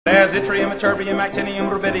There's yttrium, terbium, actinium,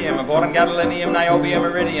 rubidium, boron, gadolinium,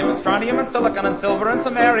 niobium, iridium, and strontium, and silicon, and silver, and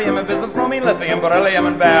samarium, and bismuth, bromine, lithium, beryllium,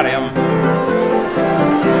 and barium.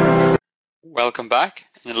 Welcome back.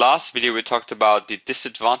 In the last video we talked about the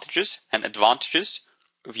disadvantages and advantages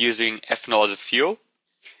of using ethanol as a fuel.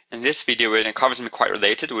 In this video we're going to cover something quite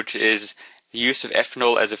related, which is the use of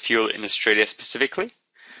ethanol as a fuel in Australia specifically.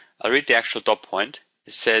 I'll read the actual dot point.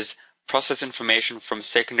 It says, process information from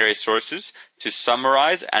secondary sources to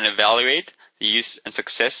summarize and evaluate the use and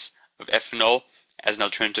success of ethanol as an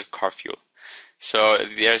alternative car fuel. So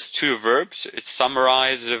there's two verbs. It's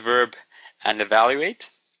summarize is a verb and evaluate.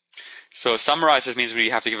 So summarize just means we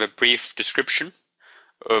have to give a brief description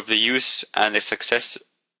of the use and the success,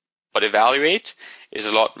 but evaluate is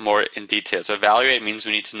a lot more in detail. So evaluate means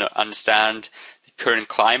we need to understand the current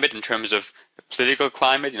climate in terms of the political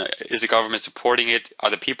climate. Is the government supporting it? Are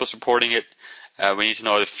the people supporting it? We need to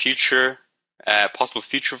know the future, possible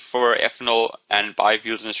future for ethanol and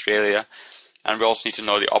biofuels in Australia, and we also need to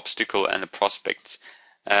know the obstacle and the prospects.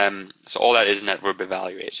 So all that is in that verb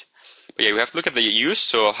evaluate. But yeah, we have to look at the use,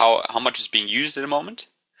 so how much is being used at the moment.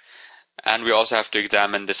 And we also have to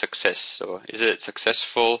examine the success. So is it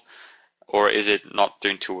successful or is it not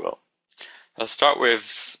doing too well? I'll start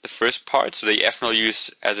with the first part, so the ethanol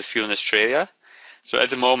use as a fuel in Australia. So at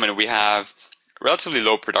the moment we have relatively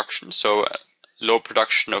low production, so low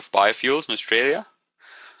production of biofuels in Australia.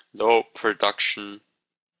 Low production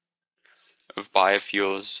of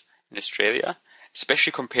biofuels in Australia,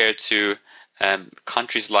 especially compared to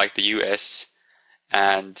countries like the US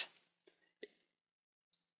and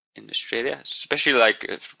in Australia, especially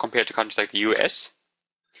like compared to countries like the US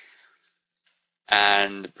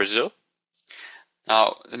and Brazil.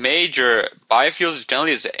 Now, the major biofuels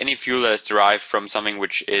generally is any fuel that is derived from something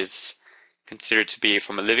which is considered to be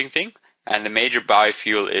from a living thing, and the major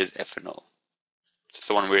biofuel is ethanol. It's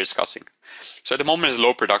the one we're discussing. So at the moment, there's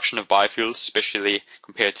low production of biofuels, especially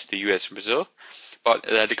compared to the US and Brazil. But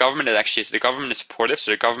the government is supportive,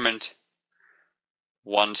 so the government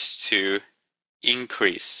wants to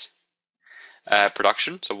increase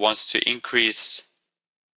production, so wants to increase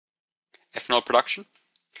ethanol production.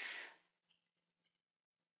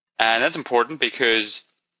 And that's important because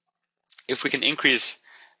if we can increase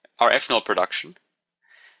our ethanol production,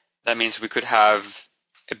 that means we could have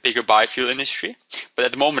a bigger biofuel industry, but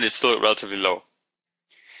at the moment it's still relatively low.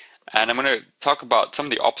 And I'm going to talk about some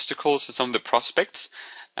of the obstacles and some of the prospects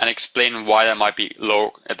and explain why that might be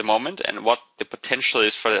low at the moment and what the potential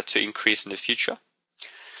is for that to increase in the future.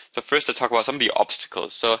 So first I'll talk about some of the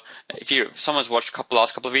obstacles. So if someone's watched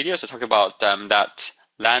last couple of videos, I talk about that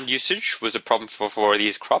land usage was a problem for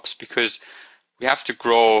these crops because we have to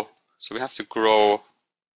grow, so we have to grow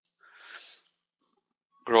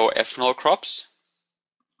ethanol crops.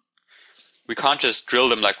 We can't just drill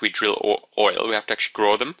them like we drill oil. We have to actually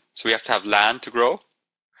grow them. So we have to have land to grow.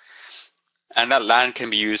 And that land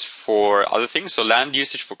can be used for other things. So land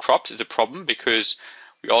usage for crops is a problem because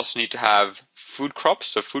we also need to have food crops.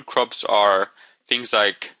 So food crops are things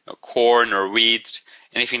like corn or wheat,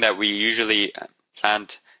 anything that we usually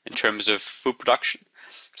plant in terms of food production.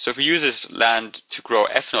 So if we use this land to grow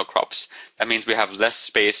ethanol crops, that means we have less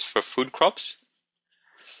space for food crops.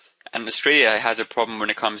 And Australia has a problem when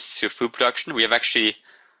it comes to food production. We have actually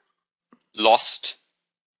lost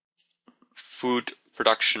food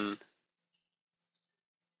production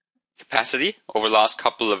capacity over the last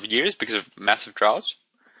couple of years because of massive droughts.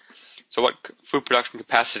 So what food production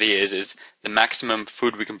capacity is the maximum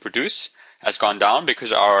food we can produce has gone down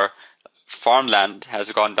because our farmland has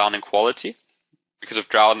gone down in quality because of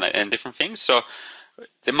drought and different things. So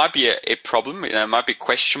there might be a problem, there might be a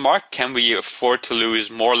question mark. Can we afford to lose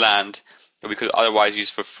more land that we could otherwise use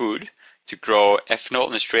for food to grow ethanol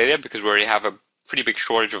in Australia, because we already have a pretty big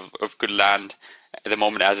shortage of good land at the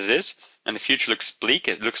moment as it is, and the future looks bleak.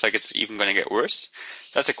 It looks like it's even going to get worse.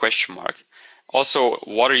 That's a question mark. Also,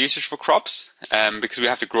 water usage for crops, because we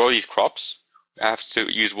have to grow these crops, we have to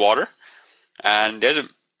use water, and there's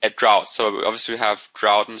a drought. So obviously we have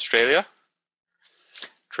drought in Australia.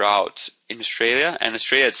 And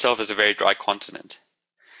Australia itself is a very dry continent,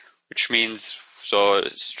 which means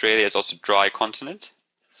Australia is also a dry continent.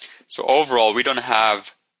 So overall, we don't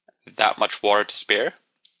have that much water to spare.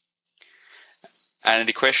 And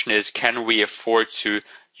the question is, can we afford to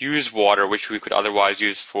use water which we could otherwise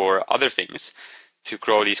use for other things to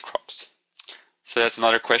grow these crops? So that's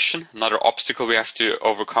another question, another obstacle we have to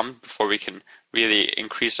overcome before we can really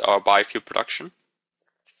increase our biofuel production.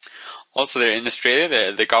 Also, in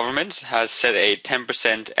Australia, the government has set a 10%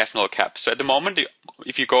 ethanol cap. So at the moment,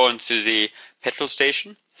 if you go into the petrol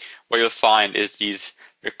station, what you'll find is these,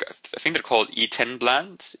 I think they're called E10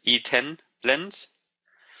 blends.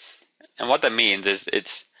 And what that means is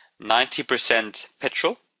it's 90%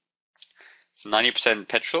 petrol, so 90%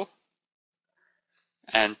 petrol,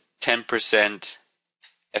 and 10%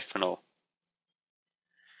 ethanol.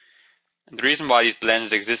 And the reason why these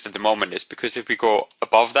blends exist at the moment is because if we go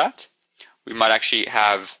above that, we might actually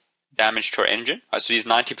have damage to our engine. So these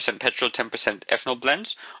 90% petrol, 10% ethanol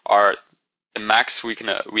blends are the max we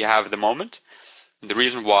have at the moment. And the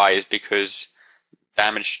reason why is because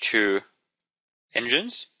damage to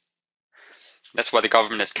engines. That's why the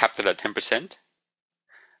government has capped it at 10%.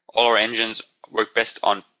 All our engines work best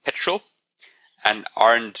on petrol and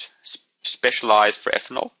aren't specialized for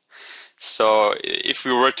ethanol. So if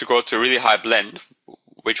we were to go to a really high blend,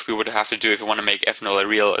 which we would have to do if we want to make ethanol a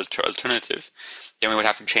real alternative, then we would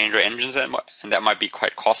have to change our engines, and that might be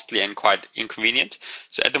quite costly and quite inconvenient.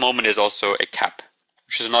 So at the moment there's also a cap,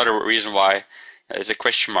 which is another reason why there's a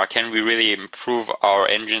question mark. Can we really improve our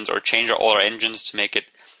engines or change all our engines to make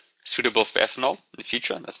it suitable for ethanol in the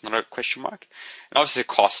future? That's another question mark. And obviously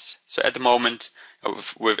costs. So at the moment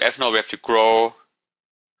with ethanol we have to grow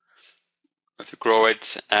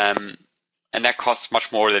it, and that costs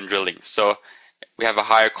much more than drilling. So we have a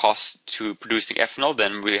higher cost to producing ethanol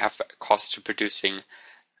than we have a cost to producing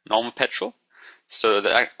normal petrol. So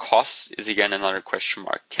that cost is again another question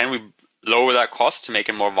mark. Can we lower that cost to make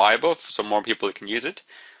it more viable so more people can use it?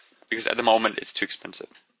 Because at the moment it's too expensive.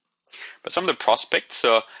 But some of the prospects,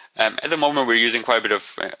 so at the moment we're using quite a bit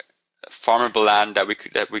of farmable land that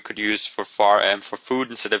we could use for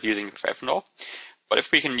food instead of using it for ethanol. But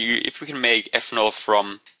if we can make ethanol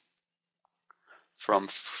from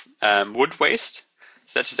wood waste,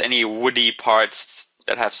 such as any woody parts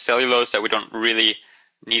that have cellulose that we don't really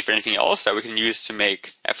need for anything else, that we can use to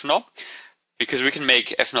make ethanol, because we can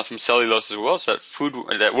make ethanol from cellulose as well, so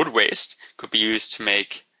that wood waste could be used to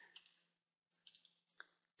make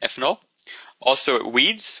ethanol. Also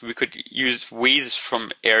weeds, we could use weeds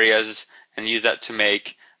from areas and use that to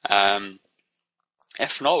make ethanol.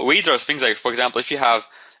 Weeds are things like, for example, if you have,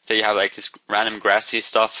 say you have like this random grassy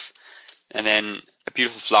stuff and then a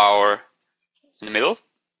beautiful flower in the middle.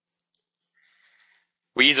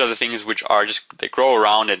 Weeds are the things which are they grow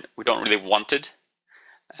around it. We don't really want it.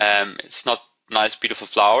 It's not a nice, beautiful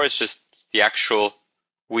flower. It's just the actual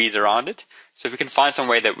weeds around it. So if we can find some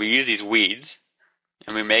way that we use these weeds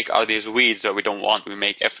and we make out of these weeds that we don't want, we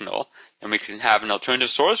make ethanol, then we can have an alternative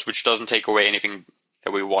source which doesn't take away anything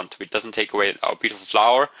that we want. It doesn't take away our beautiful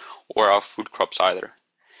flower or our food crops either.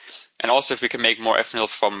 And also if we can make more ethanol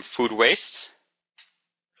from food wastes,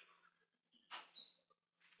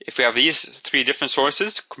 if we have these three different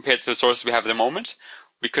sources compared to the sources we have at the moment,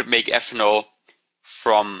 we could make ethanol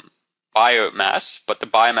from biomass, but the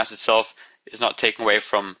biomass itself is not taken away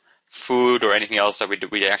from food or anything else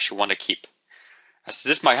that we actually want to keep. So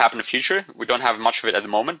this might happen in the future. We don't have much of it at the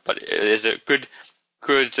moment, but it is a good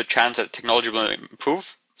chance that technology will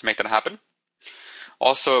improve to make that happen.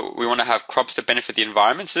 Also, we want to have crops that benefit the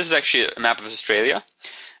environment. So this is actually a map of Australia.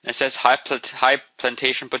 And it says high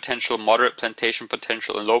plantation potential, moderate plantation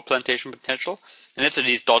potential, and low plantation potential. And it's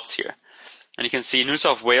these dots here. And you can see New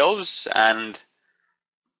South Wales and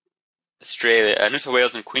Australia, New South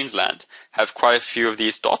Wales and Queensland have quite a few of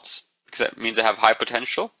these dots, because that means they have high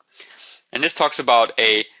potential. And this talks about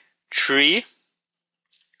a tree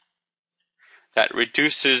that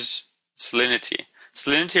reduces salinity.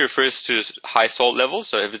 Salinity refers to high salt levels.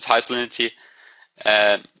 So if it's high salinity,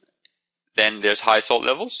 then there's high salt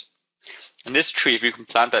levels. And this tree, if you can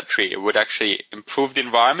plant that tree, it would actually improve the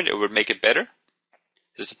environment. It would make it better.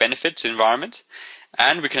 There's a benefit to the environment.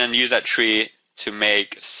 And we can then use that tree to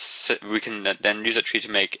make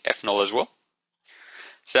ethanol as well.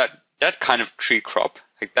 So that kind of tree crop,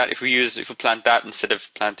 like that, if we plant that instead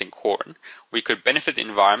of planting corn, we could benefit the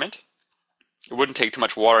environment. It wouldn't take too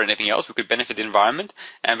much water or anything else. We could benefit the environment,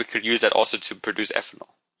 and we could use that also to produce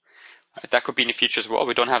ethanol. Right, that could be in the future as well.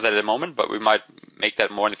 We don't have that at the moment, but we might make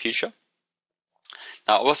that more in the future.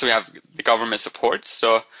 Now, also we have the government support.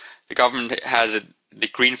 So the government has the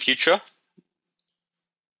Green Future.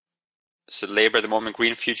 So Labour at the moment,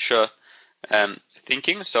 Green Future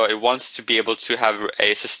thinking. So it wants to be able to have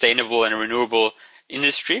a sustainable and renewable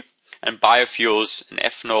industry, and biofuels and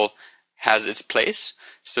ethanol has its place.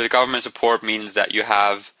 So the government support means that you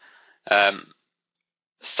have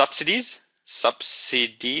subsidies,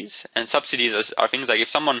 and subsidies are things like if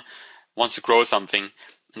someone wants to grow something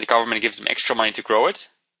and the government gives them extra money to grow it,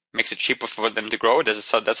 makes it cheaper for them to grow it,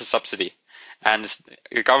 that's a subsidy. And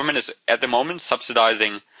the government is at the moment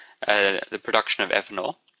subsidizing the production of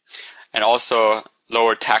ethanol, and also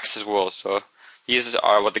lower tax as well. So These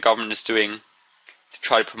are what the government is doing to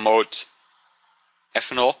try to promote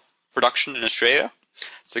ethanol production in Australia.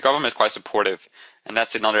 So the government is quite supportive, and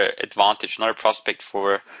that's another advantage, another prospect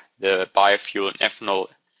for the biofuel and ethanol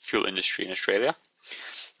fuel industry in Australia.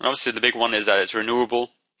 And obviously the big one is that it's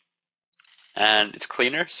renewable and it's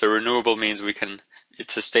cleaner. So renewable means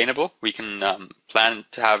it's sustainable. We can plan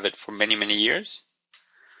to have it for many, many years.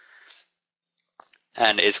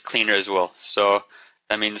 And it's cleaner as well. So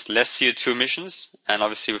that means less CO2 emissions. And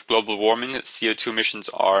obviously with global warming, CO2 emissions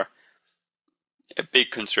are a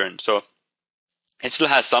big concern. So it still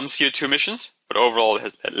has some CO2 emissions, but overall it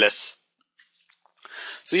has less.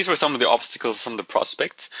 So these were some of the obstacles, some of the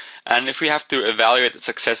prospects. And if we have to evaluate the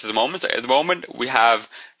success at the moment we have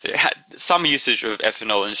some usage of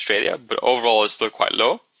ethanol in Australia, but overall it's still quite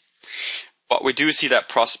low. But we do see that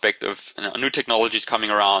prospect of new technologies coming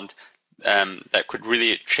around that could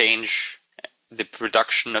really change the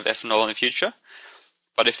production of ethanol in the future.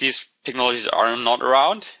 But if these technologies are not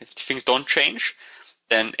around, if things don't change,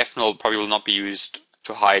 then ethanol probably will not be used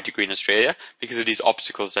to a high degree in Australia because of these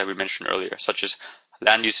obstacles that we mentioned earlier, such as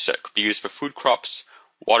land usage that could be used for food crops,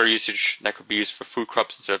 water usage that could be used for food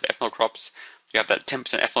crops instead of ethanol crops. You have that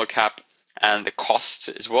 10% ethanol cap, and the cost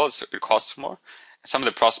as well, so it costs more. Some of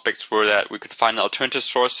the prospects were that we could find an alternative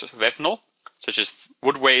source of ethanol, such as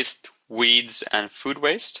wood waste, weeds, and food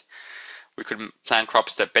waste. We could plant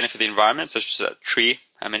crops that benefit the environment, such as that tree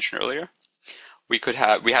I mentioned earlier. We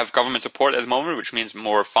have government support at the moment, which means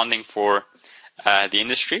more funding for the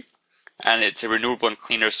industry. And it's a renewable and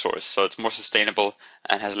cleaner source, so it's more sustainable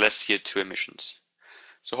and has less CO2 emissions.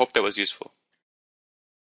 So I hope that was useful.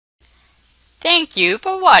 Thank you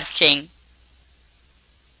for watching.